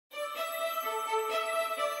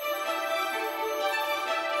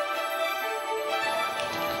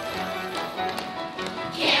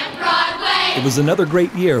It was another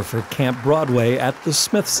great year for Camp Broadway at the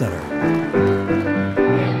Smith Center.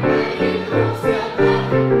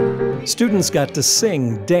 Students got to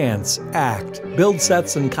sing, dance, act, build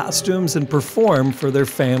sets and costumes, and perform for their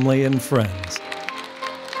family and friends.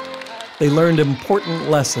 They learned important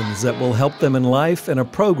lessons that will help them in life in a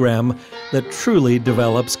program that truly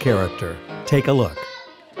develops character. Take a look.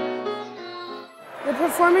 The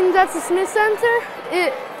performance at the Smith Center,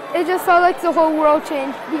 it just felt like the whole world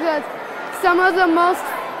changed, because some of the most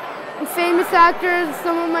famous actors,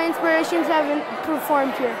 some of my inspirations haven't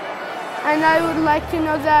performed here. And I would like to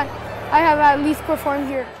know that I have at least performed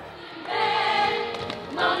here.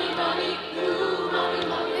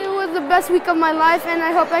 It was the best week of my life, and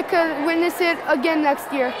I hope I could witness it again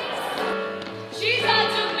next year. She's had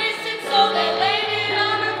to miss it, so they laid it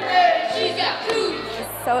on her bed. She's got cooties.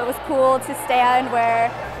 So it was cool to stand where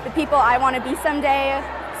the people I want to be someday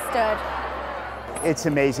stood. It's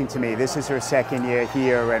amazing to me. This is her second year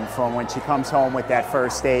here, and from when she comes home with that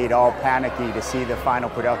first aid, all panicky, to see the final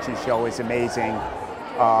production show is amazing.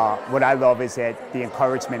 What I love is that the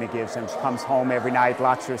encouragement it gives them. She comes home every night,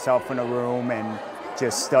 locks herself in a room, and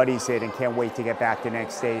just studies it and can't wait to get back the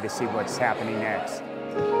next day to see what's happening next.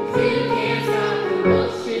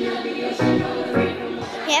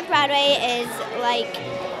 Camp Broadway is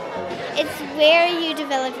it's where you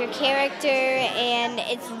develop your character, and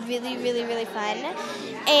it's really, really, really fun.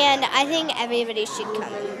 And I think everybody should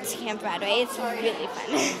come to Camp Broadway. It's really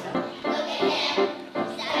fun.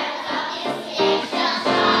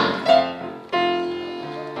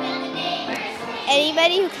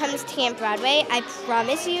 Anybody who comes to Camp Broadway, I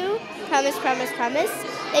promise you, promise,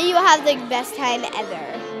 that you will have the best time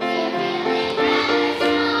ever.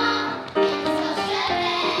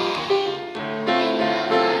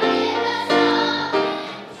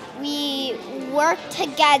 We worked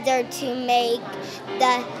together to make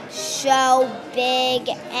the show big,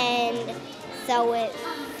 and so it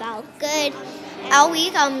felt good. All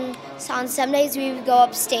week, on some days we would go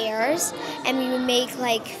upstairs and we would make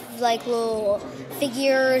like little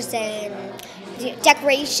figures and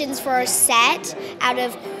decorations for our set out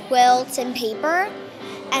of quilts and paper,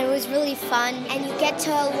 and it was really fun. And you get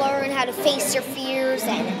to learn how to face your fears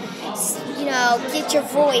and, get your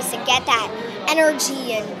voice and get that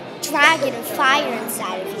energy and dragon and fire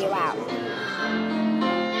inside of you out.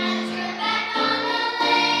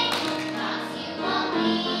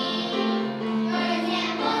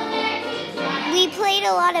 We played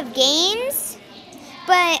a lot of games,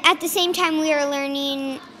 but at the same time we were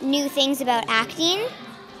learning new things about acting.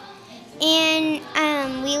 And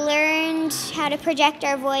we learned how to project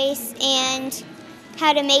our voice and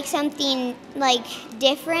how to make something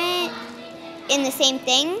different in the same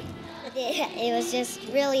thing. It was just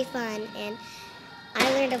really fun, and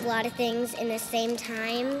I learned a lot of things in the same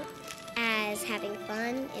time as having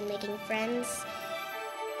fun and making friends.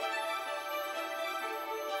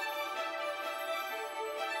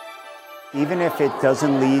 Even if it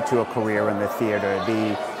doesn't lead to a career in the theater,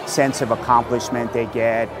 the sense of accomplishment they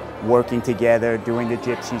get, working together, doing the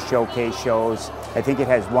Gypsy Showcase shows, I think it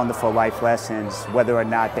has wonderful life lessons, whether or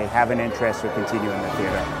not they have an interest or continue in the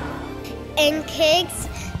theater. And kids,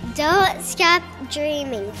 don't stop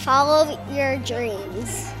dreaming. Follow your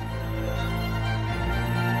dreams.